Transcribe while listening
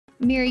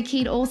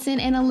Mary-Kate Olsen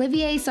and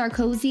Olivier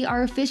Sarkozy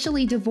are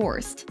officially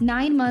divorced,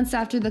 9 months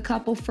after the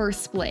couple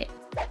first split.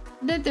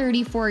 The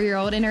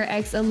 34-year-old and her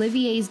ex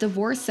Olivier's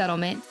divorce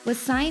settlement was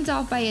signed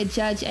off by a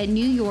judge at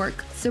New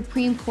York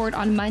Supreme Court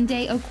on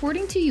Monday,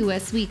 according to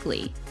US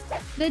Weekly.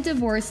 The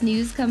divorce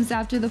news comes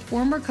after the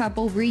former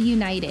couple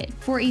reunited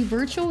for a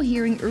virtual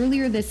hearing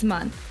earlier this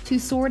month to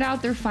sort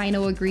out their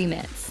final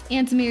agreements.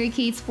 And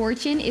Mary-Kate's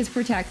fortune is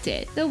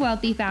protected. The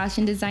wealthy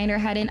fashion designer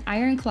had an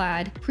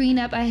ironclad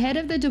prenup ahead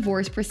of the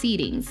divorce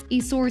proceedings,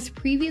 a source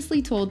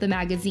previously told the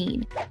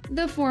magazine.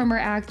 The former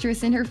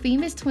actress and her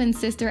famous twin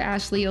sister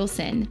Ashley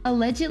Olsen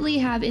allegedly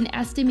have an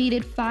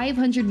estimated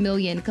 $500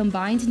 million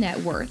combined net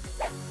worth.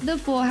 The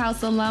Full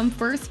House alum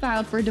first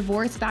filed for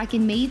divorce back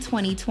in May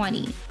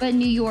 2020, but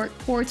New York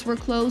courts were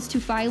closed to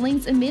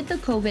filings amid the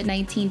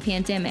COVID-19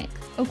 pandemic,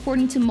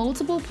 according to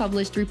multiple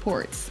published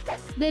reports.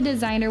 The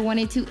designer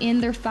wanted to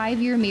end their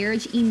 5-year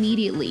marriage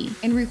immediately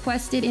and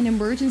requested an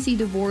emergency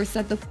divorce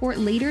that the court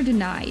later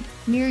denied.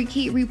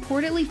 Mary-Kate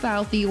reportedly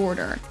filed the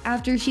order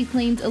after she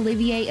claimed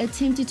Olivier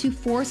attempted to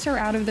force her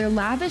out of their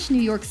lavish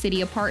New York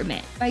City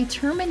apartment by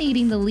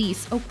terminating the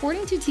lease,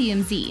 according to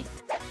TMZ.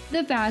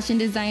 The fashion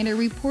designer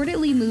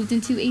reportedly moved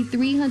into a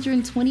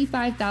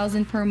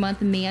 $325,000 per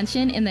month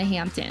mansion in the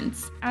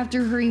Hamptons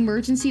after her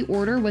emergency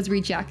order was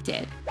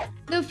rejected.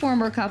 The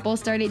former couple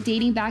started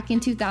dating back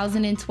in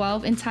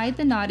 2012 and tied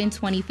the knot in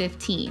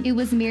 2015. It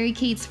was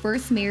Mary-Kate's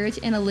first marriage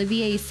and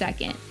Olivier's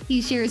second.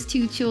 He shares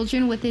 2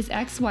 children with his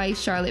ex-wife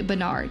Charlotte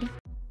Bernard.